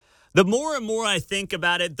The more and more I think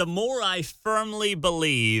about it, the more I firmly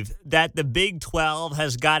believe that the Big 12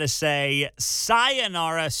 has got to say,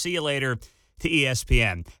 sayonara, see you later, to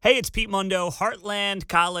ESPN. Hey, it's Pete Mundo. Heartland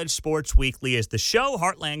College Sports Weekly is the show.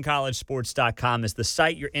 HeartlandCollegeSports.com is the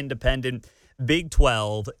site, your independent Big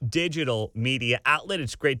 12 digital media outlet.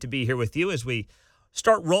 It's great to be here with you as we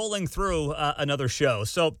start rolling through another show.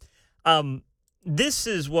 So, this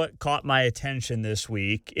is what caught my attention this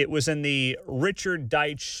week. It was in the Richard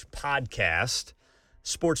Deitsch podcast,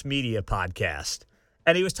 sports media podcast.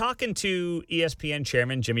 And he was talking to ESPN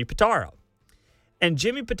chairman Jimmy Pitaro. And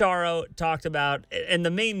Jimmy Pitaro talked about, and the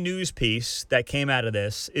main news piece that came out of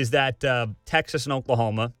this is that Texas and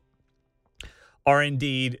Oklahoma are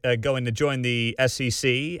indeed going to join the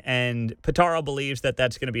SEC. And Pitaro believes that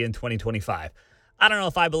that's going to be in 2025. I don't know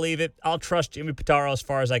if I believe it. I'll trust Jimmy Pitaro as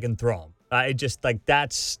far as I can throw him. I just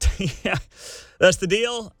that's yeah, that's the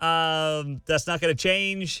deal. That's not going to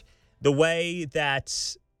change the way that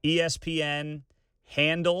ESPN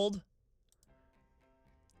handled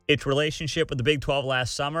its relationship with the Big 12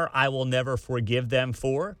 last summer. I will never forgive them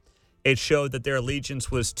for. It showed that their allegiance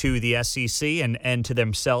was to the SEC and to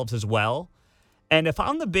themselves as well. And if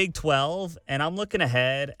I'm the Big 12 and I'm looking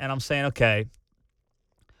ahead and I'm saying, okay,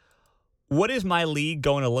 what is my league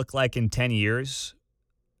going to look like in 10 years?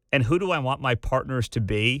 And who do I want my partners to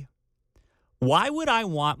be? Why would I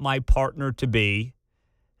want my partner to be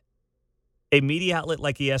a media outlet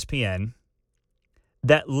like ESPN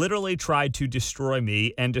that literally tried to destroy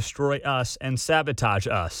me and destroy us and sabotage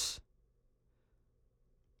us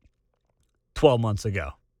 12 months ago?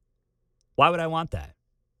 Why would I want that?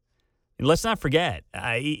 And let's not forget,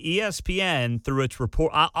 ESPN, through its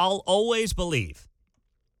report, I'll always believe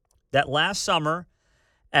that last summer,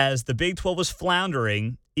 as the Big 12 was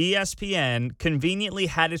floundering, ESPN conveniently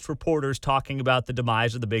had its reporters talking about the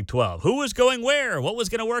demise of the Big 12. Who was going where? What was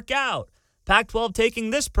going to work out? Pac-12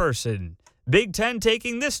 taking this person. Big 10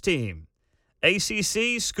 taking this team.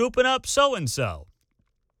 ACC scooping up so-and-so.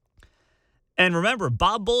 And remember,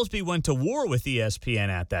 Bob Bowlesby went to war with ESPN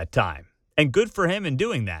at that time. And good for him in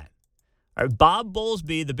doing that. All right, Bob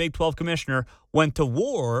Bowlesby, the Big 12 commissioner, went to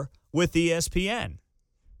war with ESPN.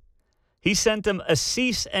 He sent them a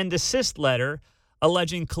cease and desist letter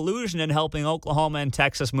alleging collusion in helping Oklahoma and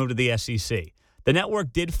Texas move to the SEC. The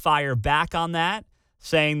network did fire back on that,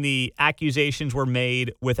 saying the accusations were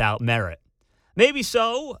made without merit. Maybe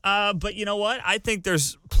so, but you know what? I think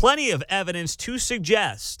there's plenty of evidence to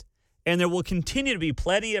suggest, and there will continue to be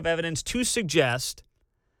plenty of evidence to suggest,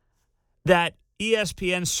 that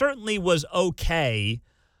ESPN certainly was okay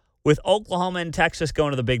with Oklahoma and Texas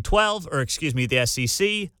going to the Big 12, the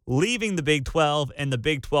SEC, leaving the Big 12, and the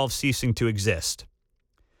Big 12 ceasing to exist.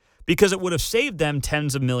 Because it would have saved them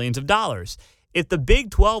tens of millions of dollars. If the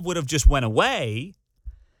Big 12 would have just went away,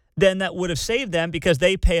 then that would have saved them because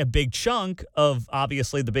they pay a big chunk of,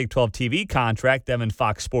 obviously, the Big 12 TV contract. Them and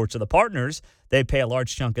Fox Sports are the partners. They pay a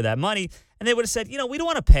large chunk of that money. And they would have said, we don't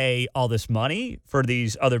want to pay all this money for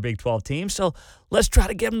these other Big 12 teams, so let's try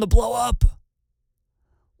to get them to blow up.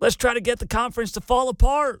 Let's try to get the conference to fall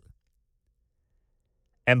apart.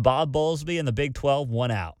 And Bob Bowlesby and the Big 12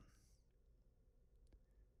 won out.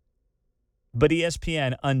 But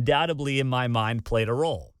ESPN undoubtedly, in my mind, played a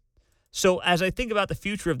role. So as I think about the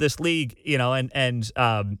future of this league,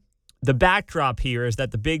 the backdrop here is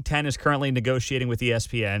that the Big 10 is currently negotiating with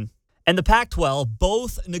ESPN and the Pac-12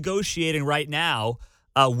 both negotiating right now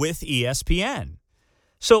with ESPN.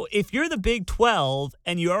 So if you're the Big 12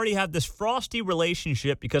 and you already have this frosty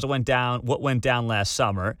relationship because what went down last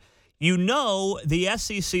summer, the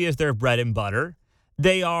SEC is their bread and butter.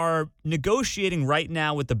 They are negotiating right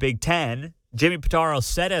now with the Big 10. Jimmy Pitaro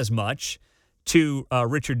said as much to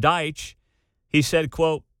Richard Deitsch. He said,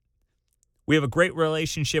 quote, "We have a great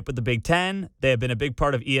relationship with the Big 10. They have been a big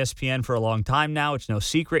part of ESPN for a long time now. It's no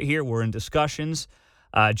secret here. We're in discussions.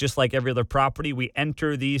 Just like every other property, we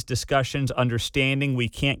enter these discussions understanding we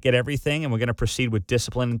can't get everything, and we're going to proceed with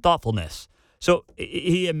discipline and thoughtfulness." So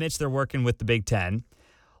he admits they're working with the Big 10.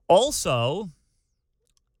 Also,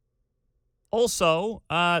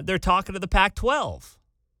 they're talking to the Pac-12.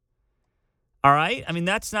 All right? I mean,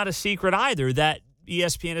 that's not a secret either that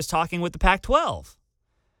ESPN is talking with the Pac-12.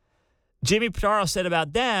 Jimmy Pitaro said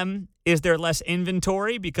about them, is there less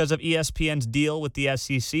inventory because of ESPN's deal with the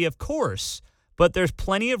SEC? Of course. But there's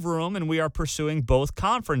plenty of room, and we are pursuing both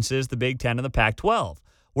conferences, the Big 10 and the Pac-12.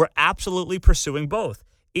 We're absolutely pursuing both.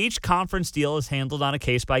 Each conference deal is handled on a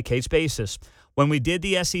case-by-case basis. When we did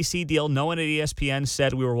the SEC deal, no one at ESPN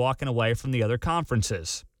said we were walking away from the other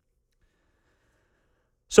conferences.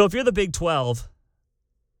 So if you're the Big 12,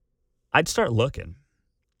 I'd start looking.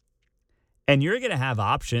 And you're going to have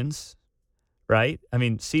options, right? I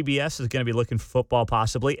mean, CBS is going to be looking for football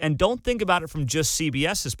possibly. And don't think about it from just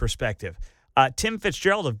CBS's perspective. Tim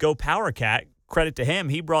Fitzgerald of Go Power Cat, credit to him,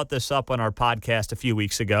 he brought this up on our podcast a few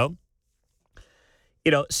weeks ago.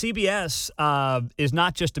 You know, CBS is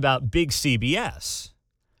not just about big CBS,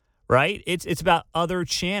 right? It's about other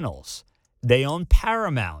channels. They own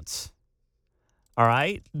Paramount, all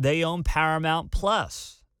right? They own Paramount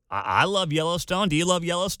Plus. I love Yellowstone. Do you love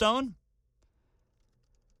Yellowstone?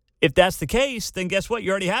 If that's the case, then guess what?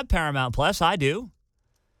 You already have Paramount Plus. I do.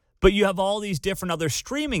 But you have all these different other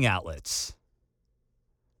streaming outlets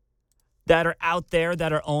that are out there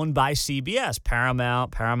that are owned by CBS,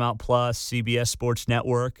 Paramount, Paramount Plus, CBS Sports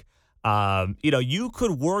Network. You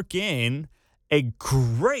could work in a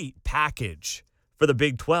great package for the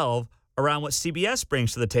Big 12 around what CBS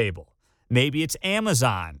brings to the table. Maybe it's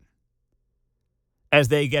Amazon as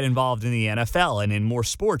they get involved in the NFL and in more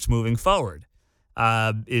sports moving forward.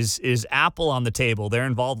 Is Apple on the table? They're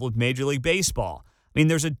involved with Major League Baseball. I mean,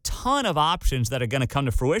 there's a ton of options that are going to come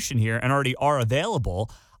to fruition here and already are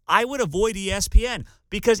available. I would avoid ESPN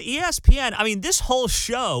because ESPN, I mean, this whole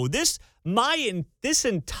show, this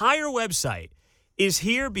entire website is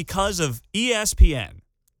here because of ESPN.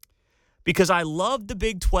 Because I loved the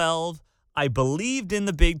Big 12. I believed in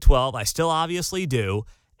the Big 12. I still obviously do.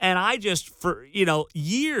 And I just, for,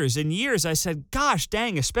 years and years, I said, gosh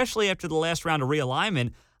dang, especially after the last round of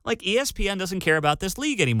realignment, like ESPN doesn't care about this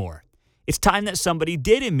league anymore. It's time that somebody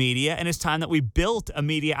did in media, and it's time that we built a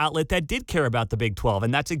media outlet that did care about the Big 12.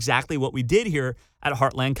 And that's exactly what we did here at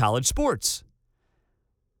Heartland College Sports.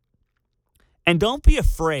 And don't be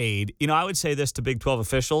afraid. I would say this to Big 12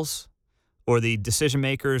 officials or the decision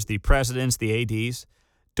makers, the presidents, the ADs.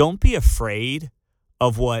 Don't be afraid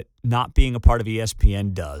of what not being a part of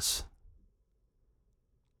ESPN does.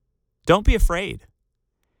 Don't be afraid.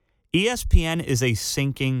 ESPN is a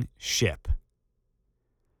sinking ship.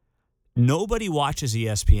 Nobody watches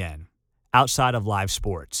ESPN outside of live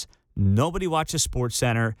sports. Nobody watches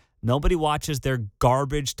SportsCenter. Nobody watches their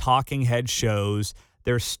garbage talking head shows.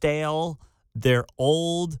 They're stale. They're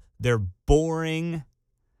old. They're boring.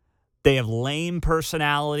 They have lame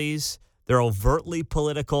personalities. They're overtly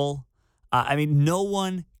political. No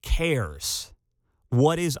one cares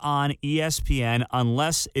what is on ESPN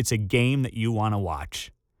unless it's a game that you want to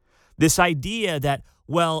watch. This idea that,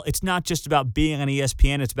 well, it's not just about being on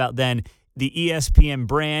ESPN, it's about then the ESPN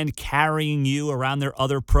brand carrying you around their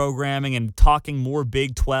other programming and talking more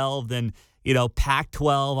Big 12 than,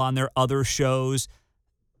 Pac-12 on their other shows.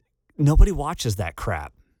 Nobody watches that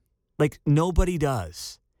crap. Like, nobody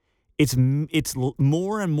does. It's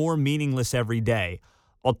more and more meaningless every day.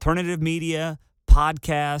 Alternative media,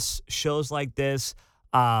 podcasts, shows like this.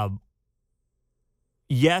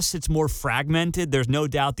 Yes, it's more fragmented. There's no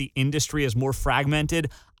doubt the industry is more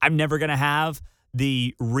fragmented. I'm never going to have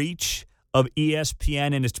the reach of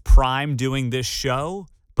ESPN in its prime doing this show,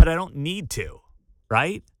 but I don't need to,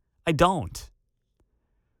 right? I don't.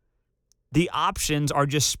 The options are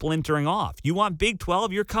just splintering off. You want Big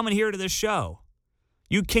 12? You're coming here to this show.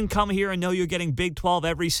 You can come here and know you're getting Big 12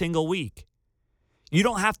 every single week. You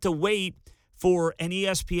don't have to wait for an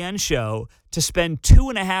ESPN show to spend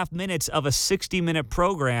 2.5 minutes of a 60-minute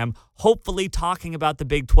program hopefully talking about the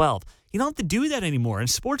Big 12. You don't have to do that anymore, and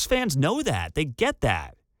sports fans know that. They get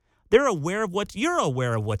that. You're aware of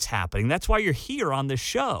what's happening. That's why you're here on this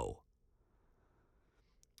show.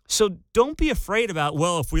 So don't be afraid about,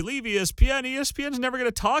 well, if we leave ESPN, ESPN's never going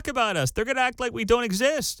to talk about us. They're going to act like we don't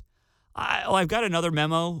exist. I've got another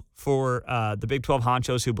memo for the Big 12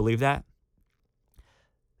 honchos who believe that.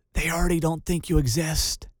 They already don't think you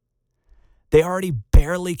exist. They already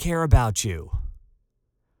barely care about you.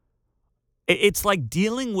 It's like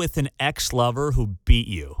dealing with an ex-lover who beat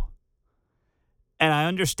you. And I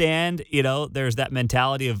understand, there's that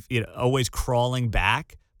mentality of, always crawling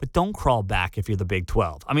back. But don't crawl back if you're the Big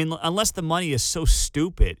 12. I mean, unless the money is so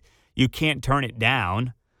stupid, you can't turn it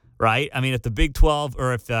down, right? I mean, if the Big 12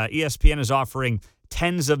 or if ESPN is offering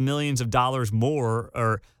tens of millions of dollars more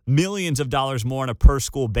or millions of dollars more on a per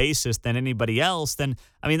school basis than anybody else, then,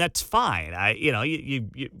 that's fine.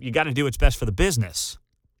 You got to do what's best for the business.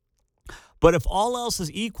 But if all else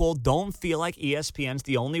is equal, don't feel like ESPN's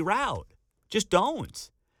the only route. Just don't.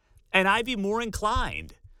 And I'd be more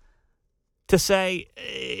inclined to say,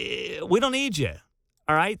 we don't need you,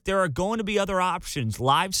 all right? There are going to be other options.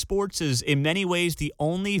 Live sports is, in many ways, the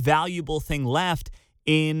only valuable thing left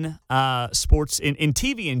in sports, in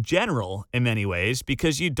TV in general, in many ways,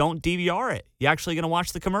 because you don't DVR it. You're actually going to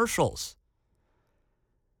watch the commercials.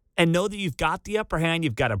 And know that you've got the upper hand.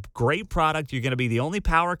 You've got a great product. You're going to be the only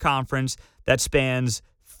power conference that spans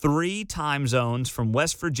 3 time zones from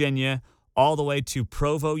West Virginia all the way to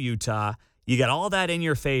Provo, Utah. You got all that in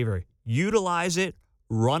your favor. Utilize it,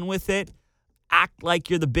 run with it, act like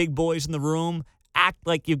you're the big boys in the room, act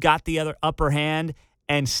like you've got the other upper hand,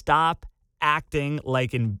 and stop acting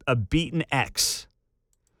like a beaten ex.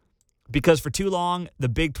 Because for too long, the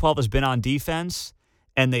Big 12 has been on defense,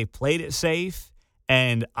 and they played it safe.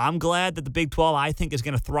 And I'm glad that the Big 12, I think, is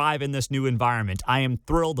going to thrive in this new environment. I am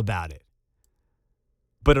thrilled about it.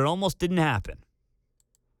 But it almost didn't happen.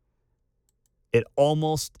 It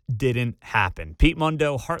almost didn't happen. Pete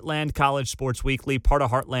Mundo, Heartland College Sports Weekly, part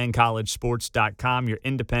of heartlandcollegesports.com, your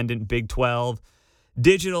independent Big 12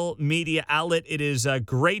 digital media outlet. It is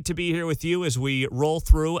great to be here with you as we roll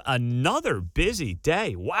through another busy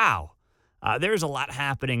day. Wow. There's a lot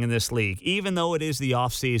happening in this league, even though it is the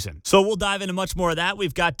offseason. So we'll dive into much more of that.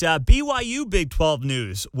 We've got BYU Big 12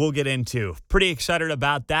 news we'll get into. Pretty excited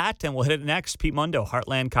about that, and we'll hit it next. Pete Mundo,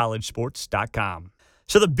 heartlandcollegesports.com.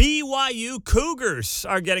 So the BYU Cougars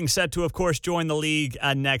are getting set to, of course, join the league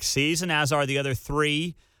next season, as are the other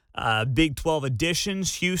 3 Big 12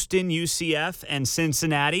 additions, Houston, UCF, and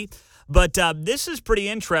Cincinnati. But this is pretty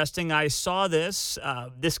interesting. I saw this.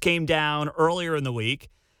 This came down earlier in the week.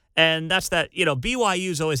 And that's that,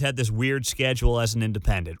 BYU's always had this weird schedule as an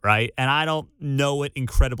independent, right? And I don't know it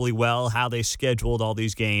incredibly well, how they scheduled all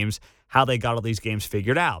these games, how they got all these games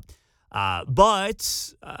figured out.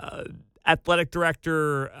 But athletic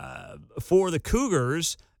director for the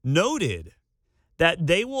Cougars noted that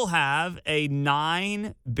they will have a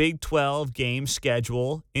 9 Big 12 game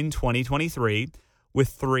schedule in 2023 with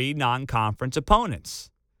 3 non-conference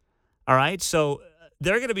opponents. All right, so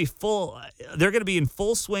they're going to be in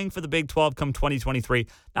full swing for the Big 12 come 2023.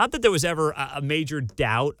 Not that there was ever a major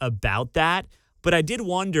doubt about that, but I did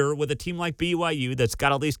wonder with a team like BYU that's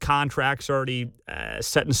got all these contracts already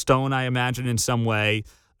set in stone, I imagine, in some way,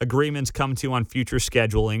 agreements come to on future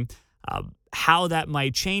scheduling, how that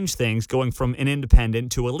might change things going from an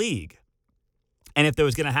independent to a league. And if there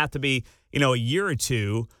was going to have to be, a year or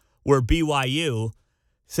two where BYU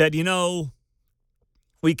said,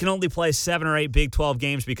 we can only play 7 or 8 Big 12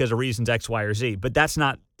 games because of reasons X, Y, or Z. But that's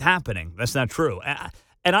not happening. That's not true.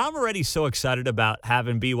 And I'm already so excited about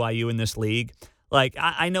having BYU in this league. Like,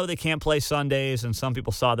 I know they can't play Sundays, and some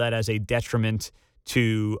people saw that as a detriment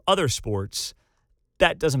to other sports.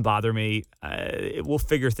 That doesn't bother me. We'll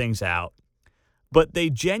figure things out. But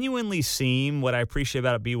they genuinely seem, what I appreciate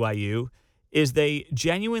about BYU, is they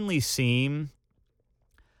genuinely seem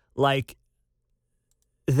like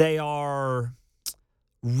they are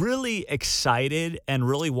really excited and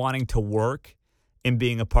really wanting to work in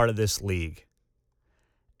being a part of this league.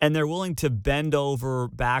 And they're willing to bend over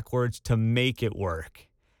backwards to make it work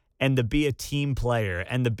and to be a team player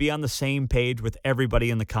and to be on the same page with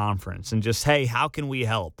everybody in the conference and just, hey, how can we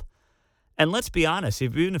help? And let's be honest,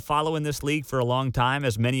 if you've been following this league for a long time,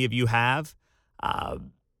 as many of you have,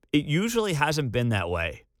 it usually hasn't been that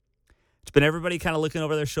way. It's been everybody kind of looking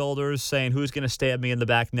over their shoulders saying, who's going to stab me in the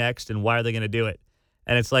back next and why are they going to do it?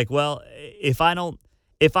 And it's like, well, if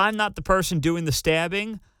I'm not the person doing the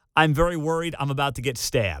stabbing, I'm very worried I'm about to get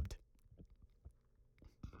stabbed.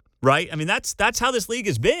 Right? I mean, that's how this league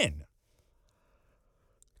has been.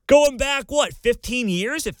 Going back, 15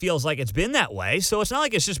 years? It feels like it's been that way. So it's not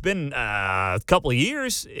like it's just been a couple of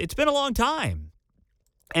years. It's been a long time.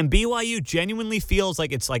 And BYU genuinely feels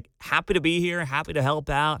like it's like happy to be here, happy to help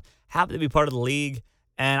out, happy to be part of the league.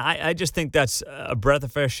 And I just think that's a breath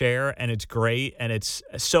of fresh air, and it's great, and it's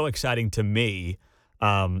so exciting to me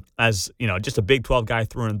as, just a Big 12 guy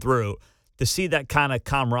through and through, to see that kind of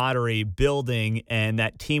camaraderie building and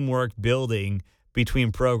that teamwork building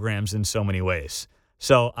between programs in so many ways.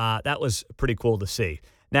 So that was pretty cool to see.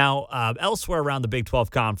 Now, elsewhere around the Big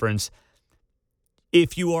 12 Conference,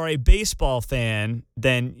 if you are a baseball fan,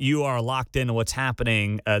 then you are locked into what's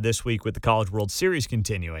happening this week with the College World Series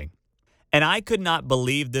continuing. And I could not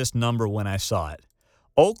believe this number when I saw it.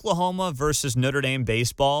 Oklahoma versus Notre Dame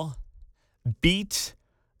baseball beat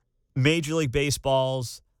Major League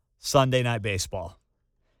Baseball's Sunday Night Baseball.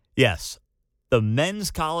 Yes, the Men's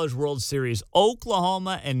College World Series,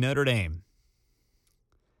 Oklahoma and Notre Dame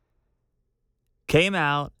came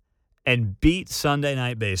out and beat Sunday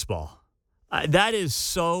Night Baseball. That is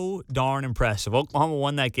so darn impressive. Oklahoma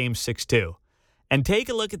won that game 6-2. And take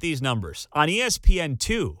a look at these numbers. On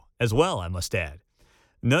ESPN2 as well, I must add,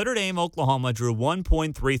 Notre Dame, Oklahoma drew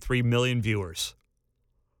 1.33 million viewers.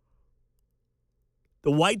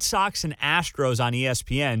 The White Sox and Astros on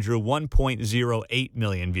ESPN drew 1.08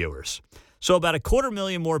 million viewers. So about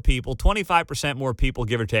 250,000 more people, 25% more people,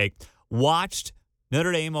 give or take, watched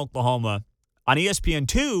Notre Dame, Oklahoma on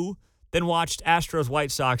ESPN2 than watched Astros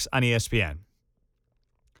White Sox on ESPN.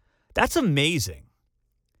 That's amazing.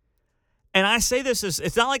 And I say this as,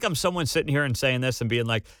 it's not like I'm someone sitting here and saying this and being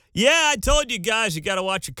like, yeah, I told you guys you got to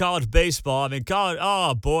watch your college baseball. I mean,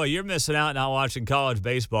 oh boy, you're missing out not watching college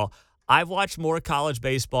baseball. I've watched more college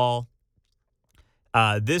baseball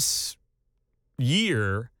this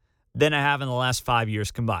year than I have in the last 5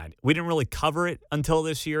 years combined. We didn't really cover it until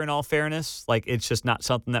this year, in all fairness. Like, it's just not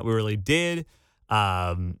something that we really did.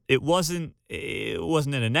 It wasn't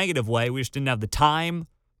in a negative way. We just didn't have the time.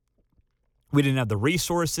 We didn't have the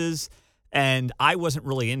resources. And I wasn't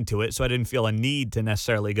really into it, so I didn't feel a need to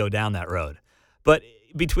necessarily go down that road. But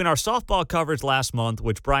between our softball coverage last month,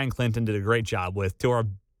 which Brian Clinton did a great job with, to our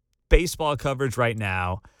baseball coverage right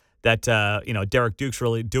now that Derek Duke's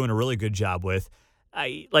really doing a really good job with,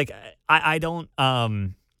 I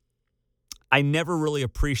never really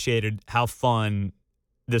appreciated how fun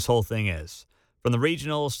this whole thing is. From the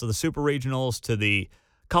regionals to the super regionals to the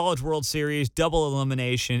College World Series, double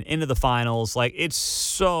elimination, into the finals. Like, it's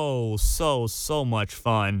so much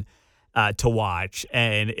fun to watch.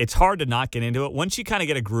 And it's hard to not get into it once you kind of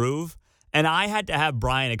get a groove. And I had to have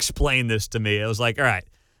Brian explain this to me. I was like, all right,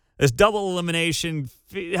 this double elimination,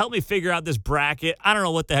 help me figure out this bracket. I don't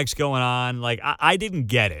know what the heck's going on. Like, I didn't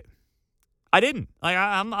get it. I didn't. Like,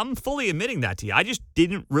 I'm fully admitting that to you. I just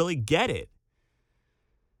didn't really get it.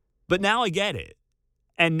 But now I get it.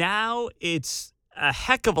 And now it's a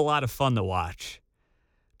heck of a lot of fun to watch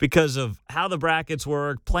because of how the brackets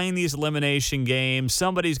work, playing these elimination games.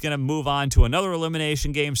 Somebody's going to move on to another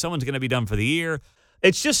elimination game. Someone's going to be done for the year.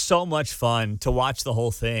 It's just so much fun to watch the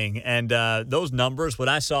whole thing. And those numbers, when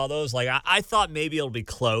I saw those, like I thought maybe it'll be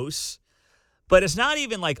close. But it's not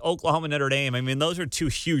even like Oklahoma, Notre Dame. I mean, those are two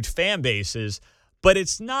huge fan bases. But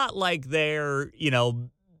it's not like they're,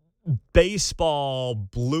 baseball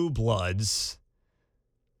blue bloods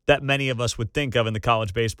that many of us would think of in the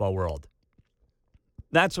college baseball world.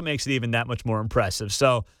 That's what makes it even that much more impressive.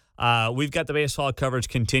 So we've got the baseball coverage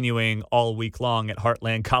continuing all week long at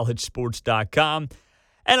heartlandcollegesports.com.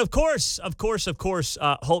 And of course,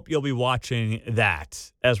 hope you'll be watching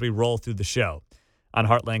that as we roll through the show on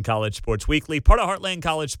Heartland College Sports Weekly, part of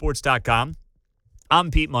heartlandcollegesports.com.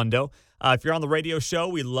 I'm Pete Mundo. If you're on the radio show,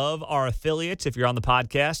 we love our affiliates. If you're on the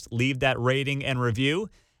podcast, leave that rating and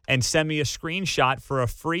review and send me a screenshot for a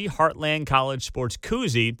free Heartland College Sports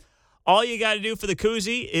koozie. All you got to do for the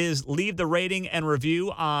koozie is leave the rating and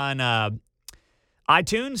review on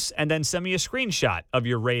iTunes and then send me a screenshot of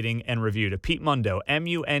your rating and review to Pete Mundo,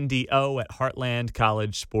 MUNDO at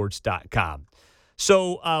heartlandcollegesports.com.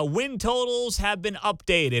 So win totals have been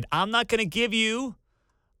updated. I'm not going to give you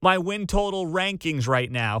my win total rankings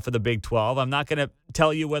right now for the Big 12. I'm not going to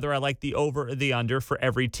tell you whether I like the over or the under for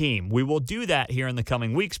every team. We will do that here in the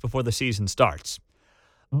coming weeks before the season starts.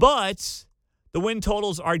 But the win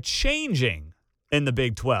totals are changing in the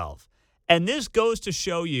Big 12. And this goes to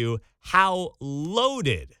show you how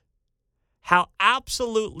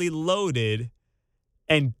absolutely loaded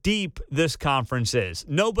and deep this conference is.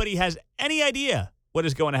 Nobody has any idea what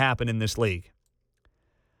is going to happen in this league.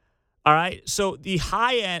 All right, so the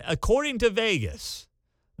high end, according to Vegas,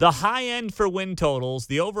 the high end for win totals,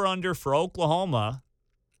 the over-under for Oklahoma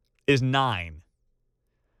is 9.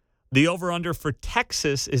 The over-under for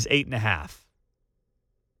Texas is 8.5.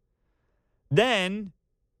 Then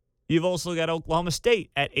you've also got Oklahoma State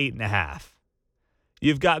at 8.5.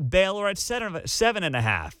 You've got Baylor at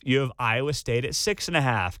 7.5. You have Iowa State at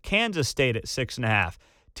 6.5. Kansas State at 6.5.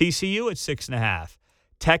 TCU at 6.5.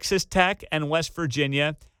 Texas Tech and West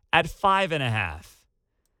Virginia at 5.5.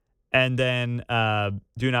 And then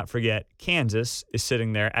do not forget, Kansas is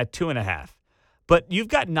sitting there at 2.5. But you've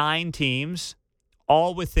got 9 teams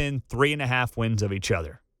all within 3.5 wins of each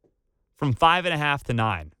other, from 5.5 to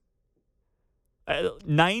 9.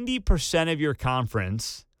 90% of your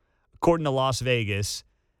conference, according to Las Vegas,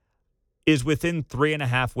 is within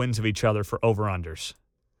 3.5 wins of each other for over-unders.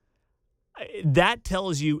 That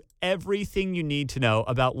tells you everything you need to know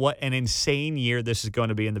about what an insane year this is going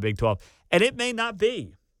to be in the Big 12. And it may not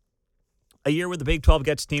be a year where the Big 12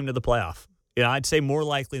 gets a team to the playoff. I'd say more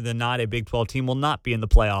likely than not, a Big 12 team will not be in the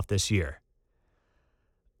playoff this year.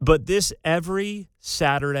 But this every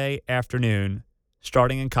Saturday afternoon,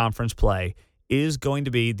 starting in conference play, is going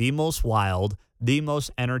to be the most wild, the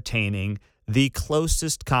most entertaining, the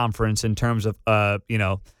closest conference in terms of,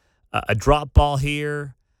 a drop ball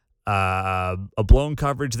here, a blown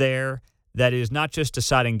coverage there, that is not just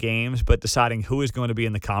deciding games, but deciding who is going to be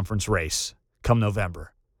in the conference race come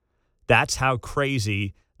November. That's how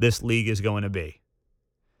crazy this league is going to be.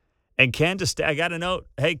 And Kansas State, I got a note.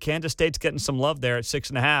 Hey, Kansas State's getting some love there at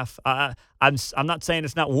 6.5. I'm not saying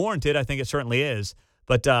it's not warranted. I think it certainly is.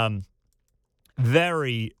 But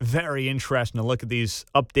very, very interesting to look at these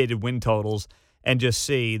updated win totals and just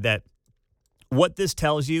see that what this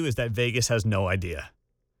tells you is that Vegas has no idea.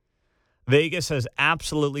 Vegas has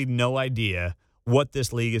absolutely no idea what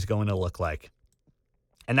this league is going to look like.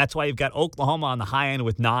 And that's why you've got Oklahoma on the high end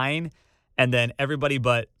with 9, and then everybody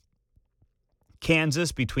but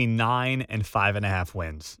Kansas between 9 and 5.5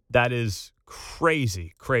 wins. That is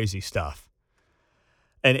crazy, crazy stuff.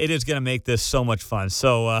 And it is going to make this so much fun.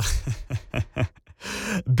 So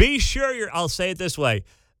be sure I'll say it this way.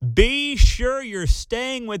 Be sure you're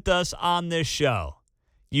staying with us on this show.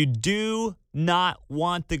 You do not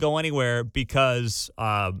want to go anywhere because,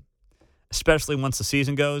 especially once the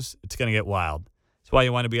season goes, it's going to get wild. That's why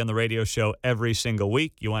you want to be on the radio show every single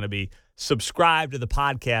week. You want to be subscribed to the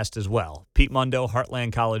podcast as well. Pete Mundo,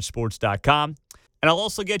 HeartlandCollegeSports.com. And I'll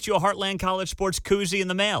also get you a Heartland College Sports koozie in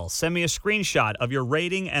the mail. Send me a screenshot of your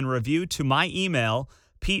rating and review to my email,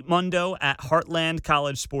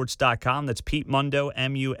 PeteMundo@HeartlandCollegeSports.com. That's Pete Mundo,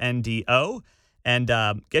 MUNDO. And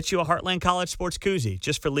get you a Heartland College Sports koozie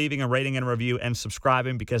just for leaving a rating and review and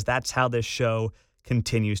subscribing, because that's how this show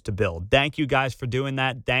continues to build. Thank you guys for doing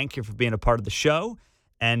that. Thank you for being a part of the show.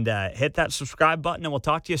 And hit that subscribe button, and we'll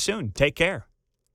talk to you soon. Take care.